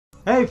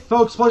Hey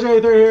folks,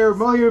 Pleasure83 here.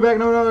 Welcome back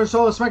to another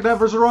solo Smackdown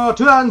vs. Raw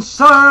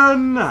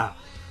 2007. I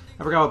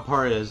forgot what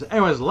part it is.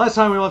 Anyways, last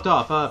time we left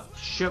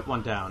off, shit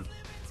went down.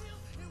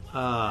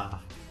 What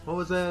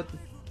was that?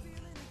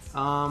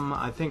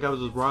 I think I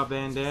was with Rob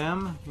Van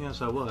Dam.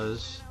 Yes, I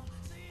was.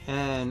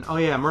 And, oh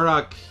yeah,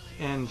 Murdoch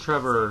and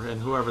Trevor and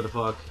whoever the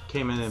fuck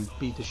came in and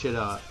beat the shit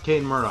out. Kane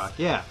and Murdoch.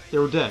 Yeah, they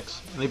were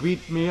dicks. And they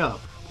beat me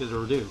up because they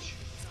were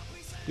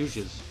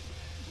douches.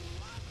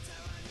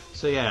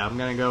 So yeah, I'm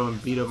gonna go and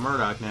beat up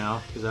Murdoch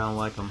now, because I don't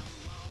like him.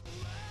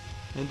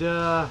 And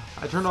I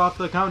turned off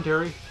the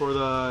commentary for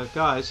the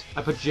guys.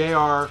 I put JR,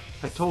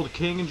 I told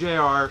King and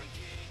JR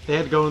they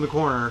had to go in the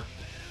corner,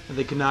 and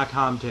they could not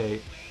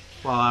commentate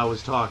while I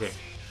was talking,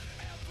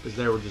 because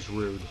they were just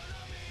rude.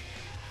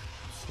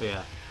 So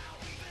yeah.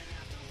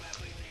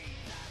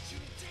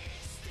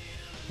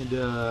 And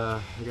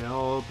I got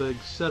all a big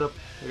setup.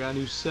 I got a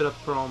new setup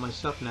for all my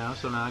stuff now,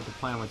 so now I can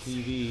play on my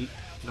TV. You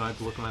don't have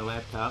to look at my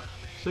laptop.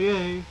 So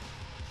yay!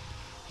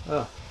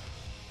 But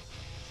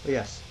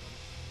yes.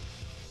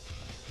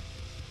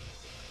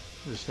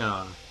 I'm just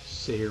gonna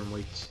sit here and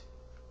wait.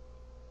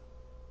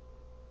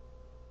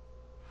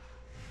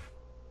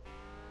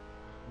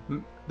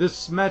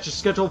 This match is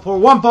scheduled for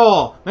one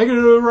fall! Make it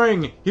into the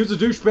ring! He was a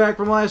douchebag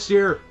from last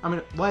year. I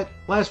mean,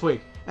 last week.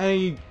 And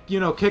he,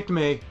 kicked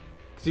me.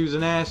 Because he was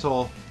an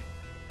asshole.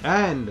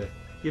 And,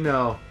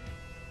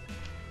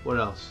 what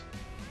else?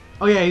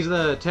 Oh yeah, he's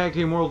the Tag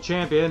Team World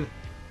Champion.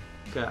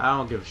 Okay, I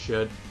don't give a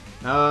shit.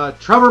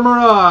 Trevor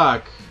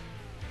Murdoch!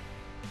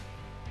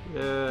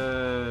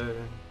 Yeah.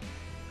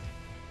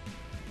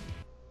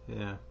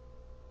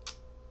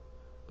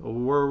 But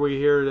were we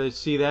here to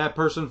see that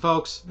person,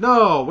 folks?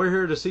 No! We're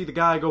here to see the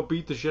guy go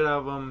beat the shit out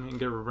of him and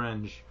get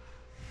revenge.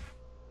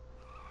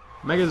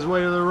 Making his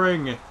way to the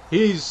ring.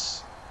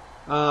 He's,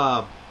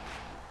 I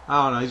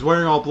don't know, he's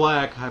wearing all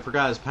black. I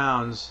forgot his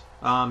pounds.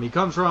 He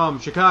comes from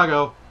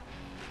Chicago.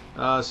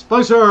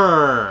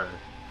 Spicer!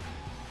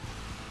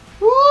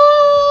 Woo!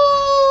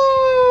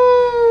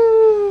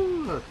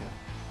 Okay.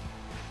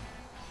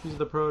 He's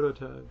the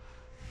prototype.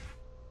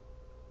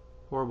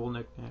 Horrible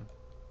nickname.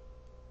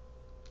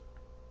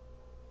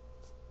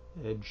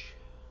 Edge.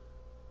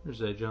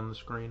 There's Edge on the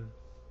screen.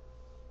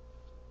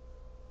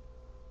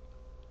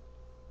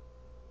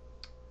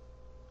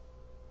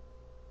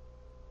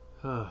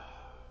 Not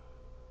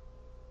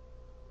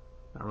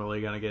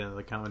really gonna get into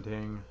the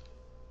commenting.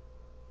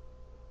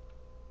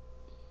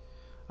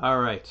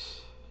 Alright.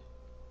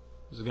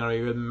 This is gonna be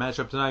a good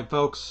matchup tonight,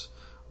 folks.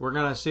 We're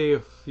gonna see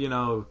if,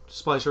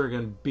 Splicer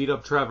can beat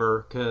up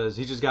Trevor, because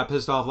he just got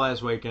pissed off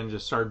last week and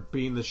just started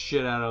beating the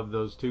shit out of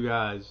those two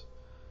guys.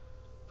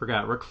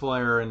 Forgot, Ric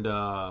Flair and,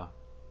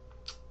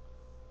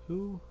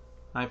 who?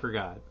 I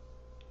forgot.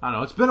 I don't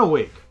know, it's been a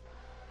week.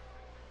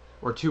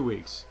 Or 2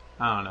 weeks.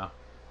 I don't know.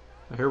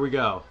 But here we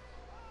go.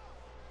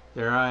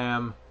 There I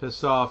am,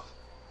 pissed off.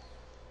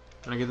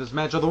 Gonna get this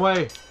match out of the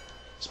way.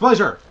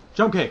 Splicer!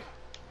 Jump kick!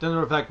 Doesn't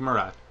affect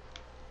Murdoch.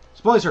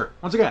 Splicer!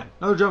 Once again,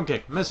 another jump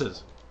kick.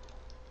 Misses.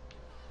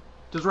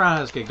 Does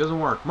roundhouse kick. Doesn't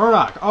work.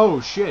 Murdoch!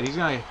 Oh shit, he's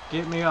gonna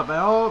get me up.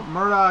 Oh,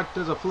 Murdoch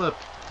does a flip.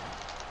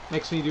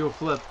 Makes me do a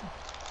flip.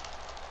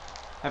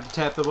 Have to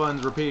tap the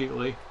buttons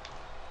repeatedly.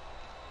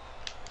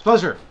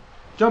 Splicer!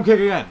 Jump kick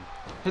again.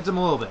 Hits him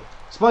a little bit.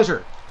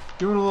 Splicer!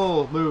 Doing a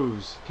little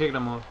moves. Kicking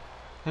him,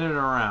 hitting him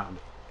around.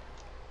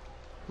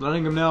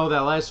 Letting him know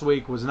that last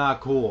week was not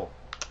cool.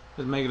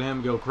 It's making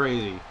him go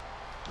crazy.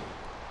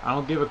 I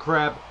don't give a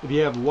crap if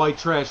you have white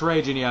trash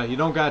rage in you. You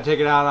don't gotta take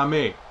it out on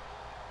me.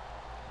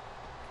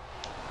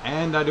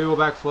 And I do a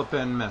backflip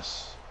and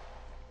miss.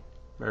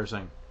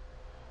 Embarrassing.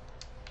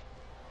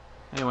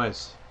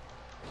 Anyways.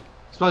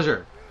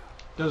 Splicer.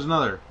 Does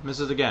another.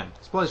 Misses again.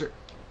 Splicer.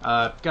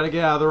 Gotta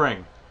get out of the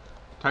ring.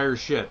 Tired as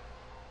shit.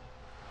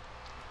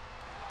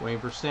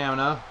 Waiting for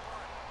stamina.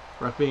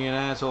 Ref being an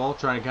asshole.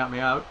 Trying to count me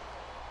out.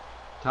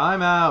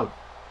 Time out.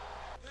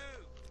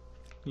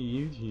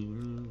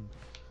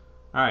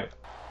 Alright.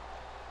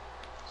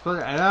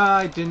 And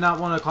I did not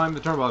want to climb the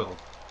turnbuckle.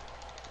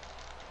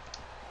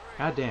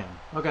 God damn.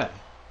 Okay.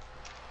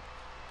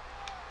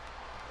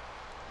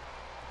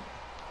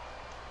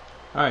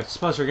 Alright,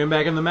 Splicer getting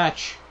back in the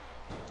match.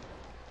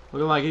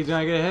 Looking like he's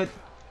gonna get a hit.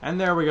 And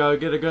there we go.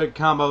 Get a good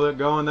combo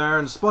going there.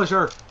 And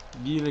Splicer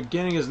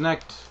getting his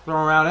neck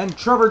thrown around. And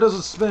Trevor does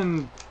a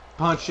spin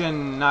punch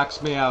and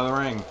knocks me out of the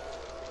ring.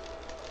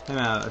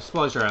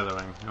 Splicer out of the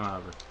ring.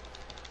 Whatever.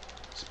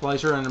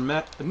 Splicer in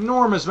an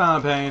enormous amount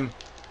of pain.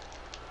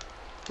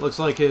 Looks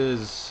like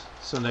his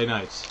Sunday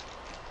nights.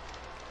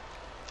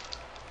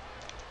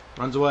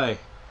 Runs away.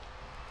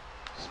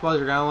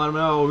 Splicer gotta let him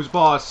know who's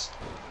boss.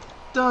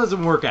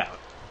 Doesn't work out.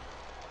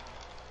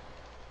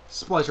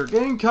 Splicer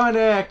getting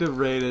kinda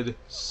activated.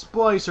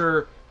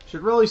 Splicer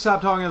should really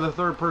stop talking to the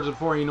third person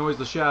before he annoys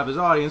the shit out of his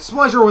audience.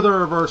 Splicer with a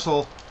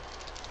reversal.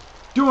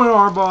 Doing an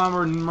armbomb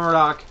on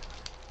Murdoch.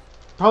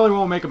 Probably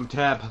won't make him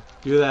tap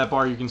due to that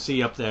bar you can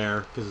see up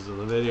there because of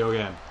the video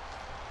game.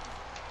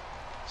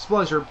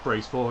 Splicer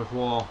breaks fourth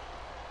wall.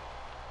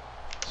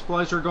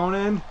 Splicer going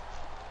in.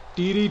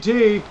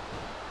 DDT.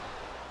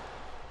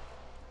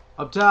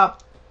 Up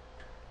top.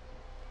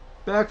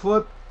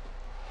 Backflip.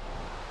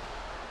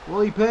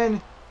 Will he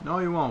pin? No,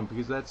 he won't,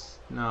 because that's...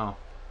 No.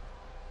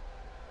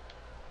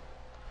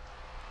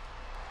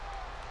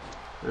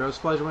 There goes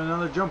Splicer with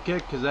another jump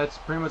kick, because that's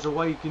pretty much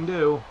what he can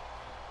do.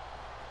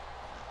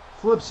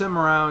 Flips him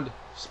around.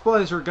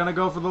 Splicer gonna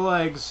go for the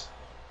legs.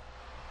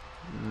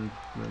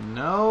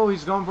 No,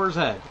 he's going for his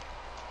head.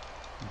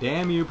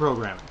 Damn you,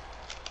 programming.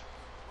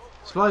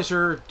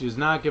 Splicer does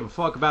not give a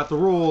fuck about the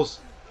rules.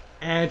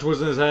 And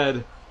twisting his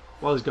head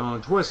while he's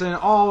going twisting,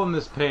 all in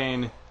this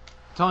pain.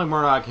 Telling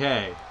Murdoch,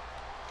 hey,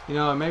 you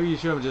know, maybe you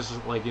should have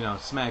just, like, you know,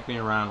 smacked me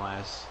around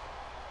last.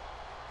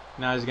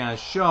 Now he's gonna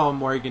show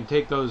him where he can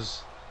take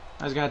those.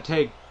 He's gonna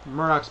take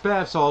Murdoch's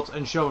bath salts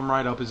and shove him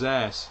right up his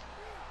ass.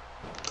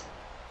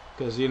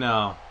 Because, you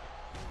know,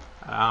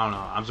 I don't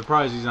know. I'm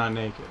surprised he's not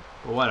naked.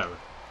 But whatever.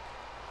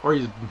 Or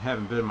you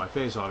haven't bitten my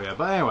face off yet.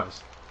 But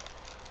anyways.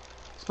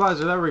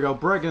 Splicer, there we go.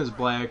 Breaking his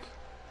black.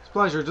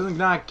 Splicer does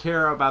not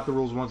care about the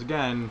rules once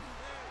again.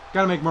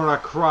 Gotta make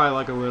Murdoch cry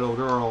like a little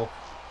girl.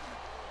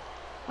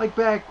 Like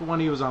back when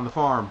he was on the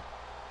farm.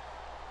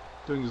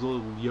 Doing his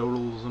little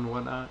yodels and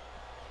whatnot.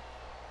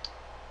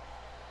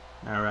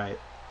 Alright.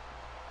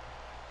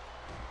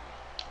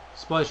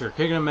 Splicer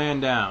kicking a man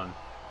down.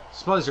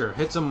 Splicer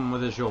hits him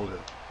with his shoulder.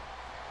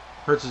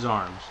 Hurts his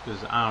arms,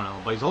 because, I don't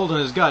know, but he's holding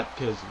his gut,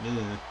 because,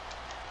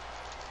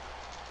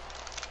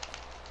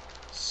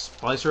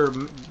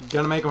 Splicer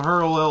gonna make him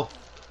hurt a little.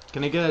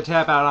 Can he get a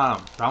tap out on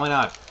him? Probably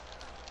not.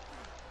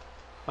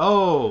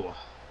 Oh!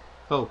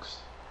 Folks,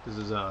 this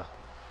is an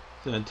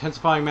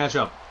intensifying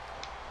matchup.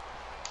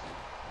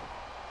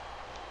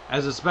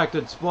 As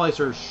expected,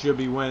 Splicer should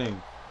be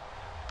winning.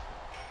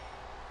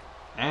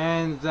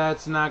 And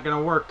that's not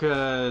gonna work,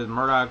 because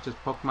Murdoch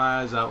just poked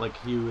my eyes out like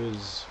he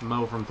was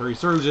Mo from Three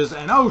Stooges,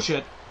 and oh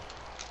shit!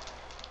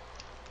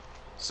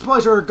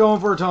 Splicer going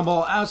for a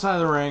tumble outside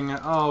the ring.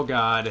 Oh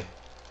god.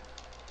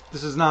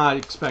 This is not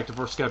expected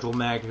for a scheduled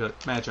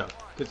matchup.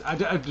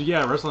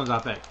 Yeah, wrestling's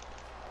not fake.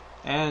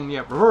 And yeah,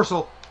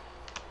 reversal.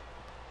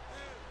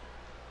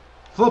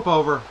 Flip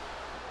over.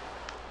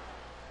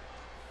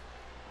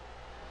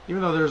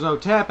 Even though there's no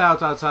tap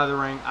outs outside the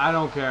ring, I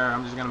don't care.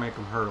 I'm just gonna make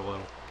him hurt a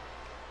little.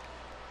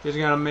 Just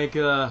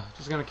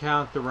gonna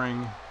count the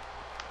ring.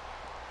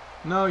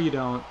 No, you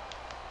don't.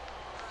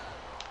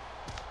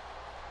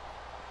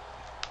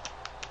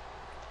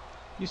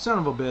 You son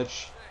of a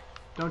bitch.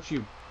 Don't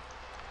you...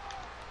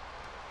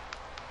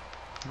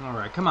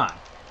 Alright, come on.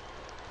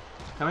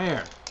 Come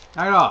here.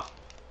 Knock it off.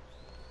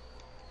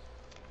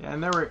 Yeah,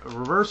 and there we...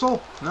 Reversal?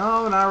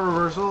 No, not a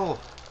reversal.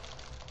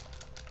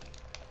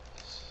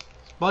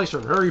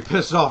 Splicer very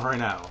pissed off right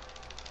now.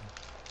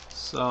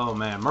 So,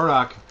 man,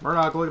 Murdoch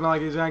looking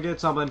like he's gonna get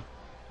something.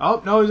 Oh,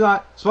 no, he's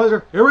not.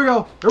 Splicer, here we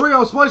go. Here we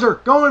go,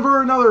 Splicer. Going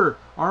for another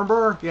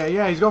armbar.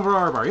 Yeah, he's going for an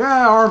armbar.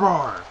 Yeah,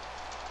 armbar.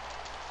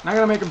 Not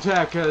gonna make him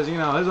tap because, you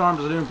know, his arms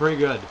are doing pretty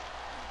good.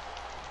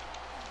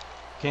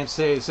 Can't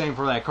say the same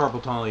for that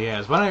carpal tunnel he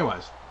has. But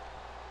anyways.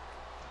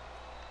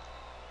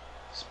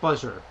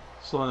 Splicer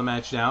slowing the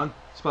match down.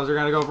 Splicer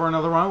gonna go for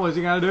another run. What is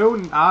he gonna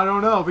do? I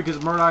don't know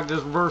because Murdoch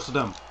just reversed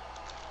him.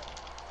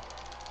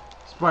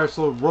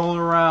 Splicer rolling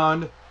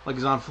around like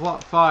he's on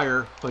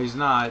fire, but he's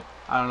not.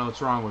 I don't know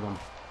what's wrong with him.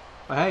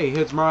 But hey, he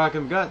hits Murdoch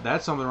in the gut.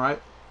 That's something,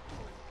 right?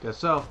 Guess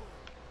so.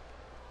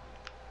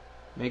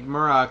 Make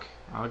Murdoch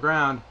on the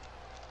ground.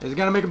 Is he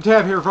gonna make him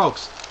tap here,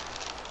 folks?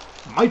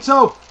 Might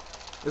so.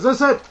 Is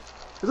this it?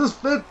 Is this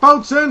it,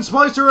 folks? In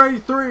Splicer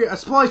 83,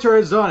 Splicer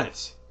has done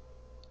it.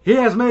 He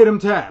has made him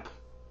tap.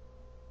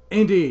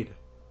 Indeed.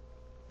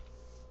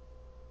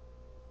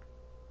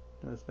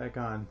 That's back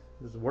on.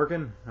 Is it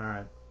working? All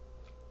right.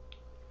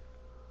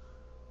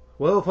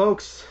 Well,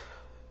 folks,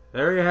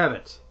 there you have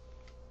it.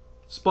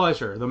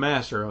 Splicer, the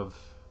master of,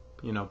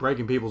 you know,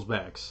 breaking people's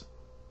backs.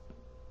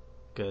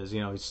 Because,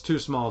 you know, he's too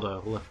small to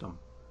lift them.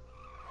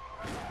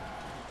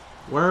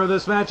 Winner of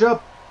this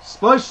matchup,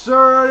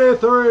 Splicer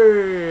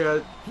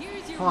 83!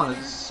 Hold on,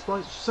 it's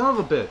Splicer, son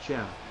of a bitch,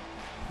 yeah.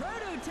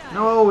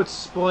 No,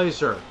 it's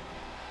Splicer.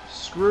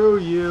 Screw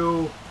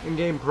you,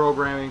 in-game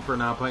programming, for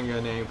not putting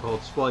a name called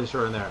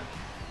Splicer in there.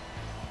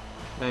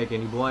 Hey,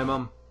 can you blame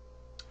him?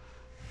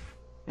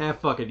 Eh,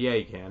 fuck it. Yeah,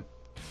 you can.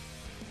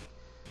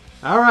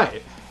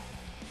 Alright.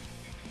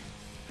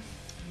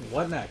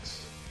 What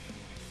next?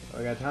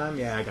 I got time?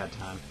 Yeah, I got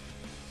time.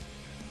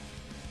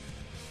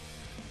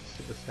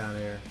 Sit this down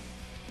here.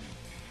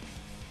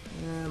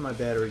 Eh, my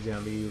battery's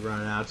gonna be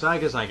running out, so I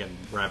guess I can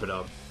wrap it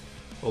up.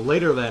 Well,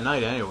 later that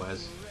night,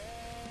 anyways.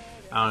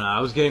 I don't know.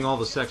 I was getting all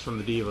the sex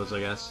from the Divas, I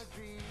guess.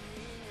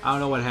 I don't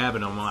know what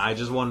happened to them. I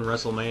just won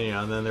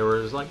WrestleMania, and then they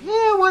were just like,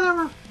 yeah,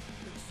 whatever.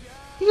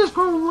 He just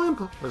grown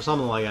limp. Or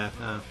something like that.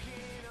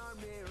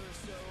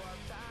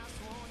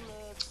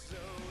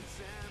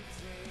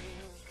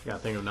 Gotta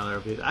think of another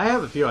LP. I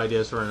have a few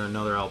ideas for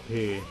another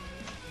LP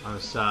on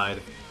the side.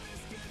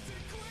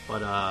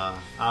 But, I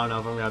don't know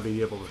if I'm gonna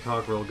be able to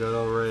talk real good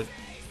over it.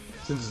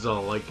 Since it's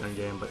all a light gun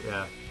game, but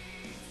yeah.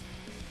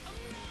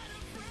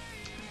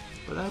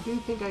 But I do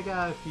think I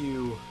got a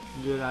few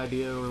good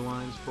idea or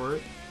lines for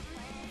it.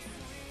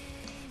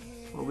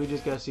 Well, we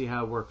just gotta see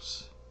how it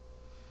works.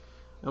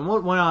 And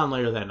what went on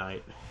later that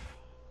night?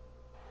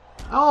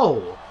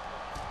 Oh!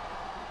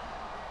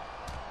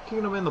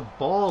 Kicking him in the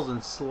balls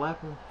and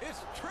slapping.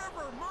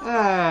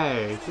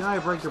 Hey! Can I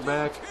break your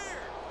back?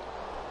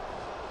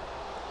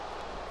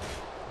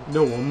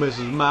 No one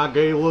misses my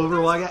gay lover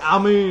like I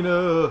mean,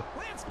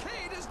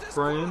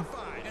 Brian.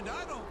 And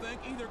I don't think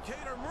either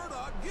Kate or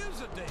Murdoch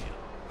gives a damn.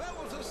 That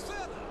was a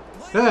setup.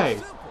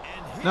 Hey!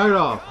 Knock it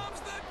off.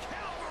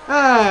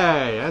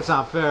 Hey! That's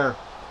not fair.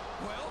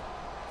 Well,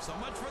 so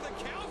much for the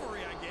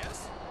cavalry, I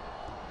guess.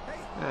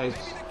 Hey. Maybe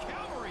the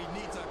cavalry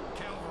needs a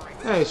cavalry.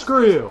 Hey,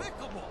 screw you.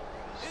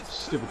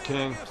 Stupid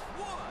king.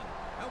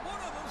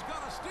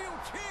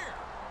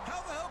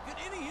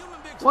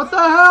 What the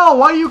hell?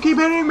 Why do you keep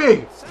hitting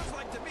me?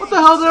 What the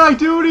hell did I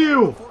do to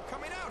you?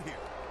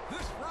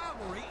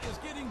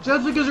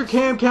 Just because your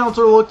camp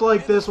counselor looked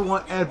like this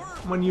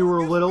when you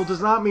were little does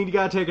not mean you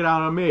gotta take it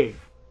out on me.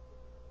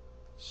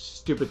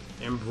 Stupid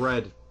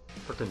inbred,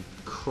 frickin'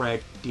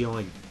 crack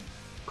dealing,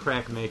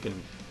 crack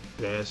making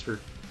bastard.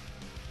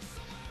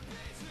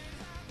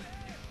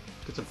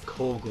 Get some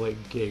cold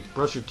cake.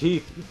 Brush your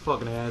teeth, you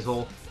fucking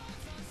asshole.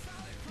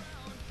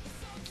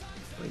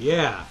 But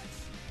yeah,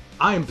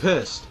 I am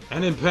pissed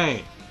and in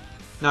pain.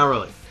 Not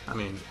really. I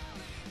mean,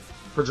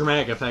 for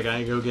dramatic effect, I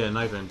can go get a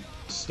knife and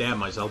stab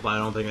myself, but I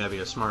don't think that'd be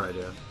a smart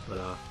idea.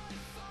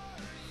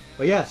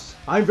 But yes,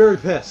 I'm very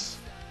pissed.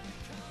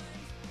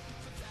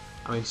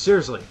 I mean,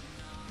 seriously,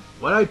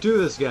 what'd I do to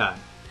this guy?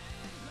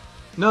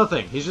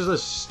 Nothing. He's just a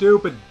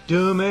stupid,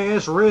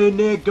 dumbass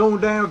redneck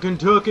going down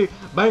Kentucky,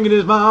 banging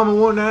his mom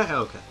and whatnot.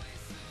 Okay.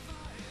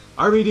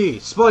 RVD,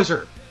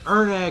 Splicer,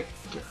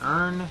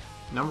 earn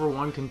number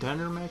 1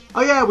 contender match.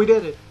 Oh yeah, we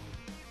did it.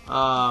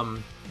 Blah blah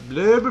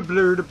blah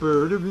blah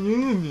blah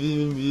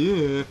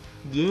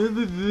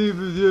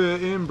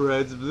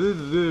inbreds,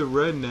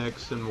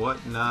 rednecks and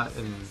whatnot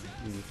in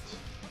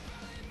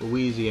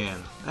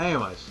Louisiana.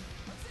 Anyways,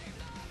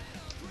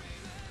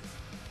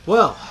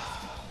 well,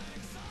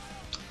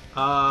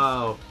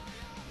 I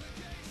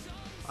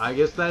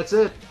guess that's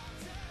it.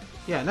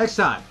 Yeah, next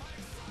time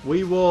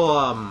we will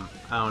I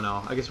don't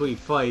know. I guess we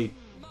fight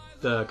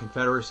the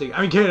Confederacy.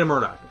 I mean, Kate and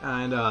Murdoch,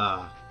 and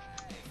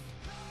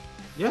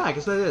yeah, I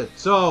guess that's it.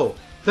 So,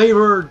 thank you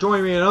for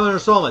joining me in another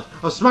installment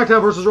of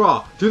Smackdown vs.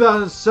 Raw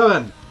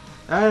 2007.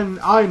 And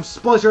I'm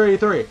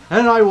Splicer83,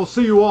 and I will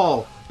see you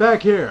all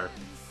back here.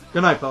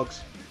 Good night,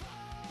 folks.